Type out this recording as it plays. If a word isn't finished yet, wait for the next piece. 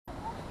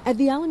At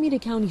the Alameda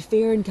County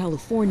Fair in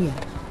California,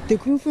 the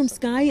crew from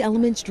Sky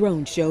Elements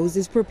Drone Shows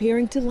is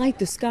preparing to light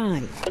the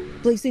sky,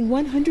 placing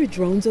 100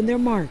 drones on their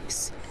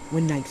marks.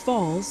 When night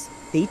falls,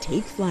 they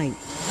take flight.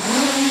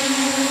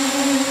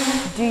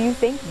 Do you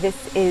think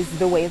this is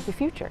the way of the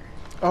future?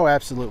 Oh,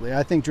 absolutely.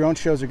 I think drone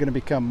shows are going to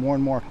become more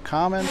and more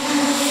common.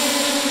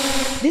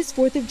 This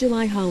 4th of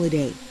July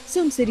holiday,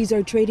 some cities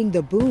are trading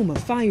the boom of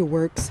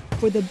fireworks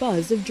for the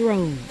buzz of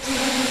drones.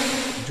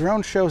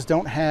 Drone shows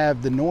don't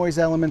have the noise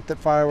element that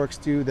fireworks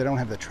do, they don't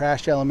have the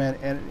trash element,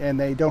 and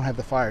they don't have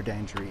the fire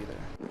danger either.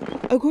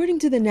 According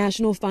to the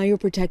National Fire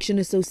Protection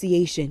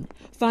Association,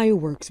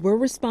 fireworks were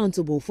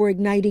responsible for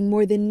igniting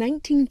more than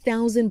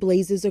 19,000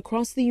 blazes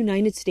across the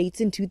United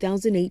States in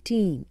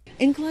 2018.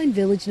 In Klein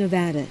Village,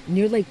 Nevada,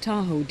 near Lake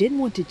Tahoe, didn't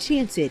want to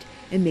chance it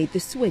and made the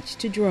switch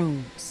to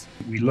drones.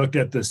 We looked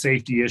at the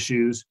safety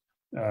issues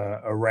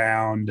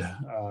around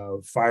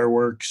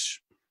fireworks.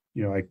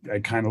 You know, I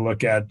kind of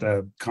look at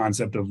the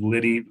concept of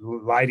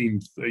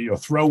lighting,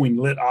 throwing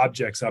lit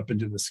objects up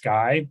into the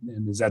sky.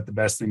 And is that the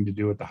best thing to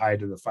do at the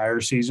height of the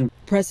fire season?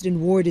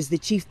 Preston Ward is the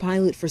chief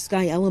pilot for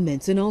Sky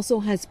Elements and also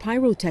has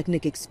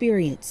pyrotechnic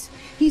experience.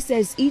 He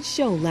says each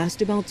show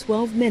lasts about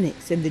 12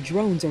 minutes and the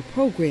drones are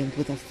programmed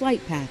with a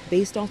flight path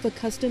based off a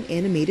custom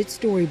animated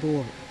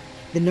storyboard.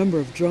 The number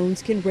of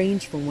drones can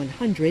range from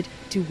 100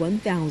 to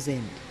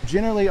 1,000.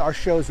 Generally, our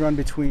shows run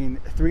between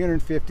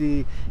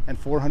 $350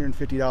 and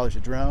 $450 a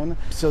drone.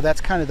 So that's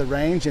kind of the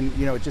range, and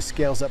it just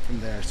scales up from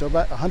there. So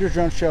about a 100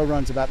 drone show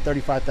runs about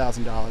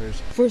 $35,000.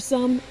 For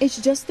some, it's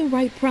just the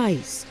right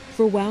price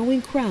for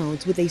wowing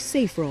crowds with a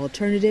safer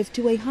alternative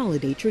to a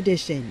holiday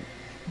tradition.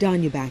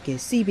 Danya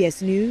Backus,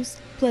 CBS News,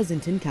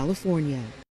 Pleasanton, California.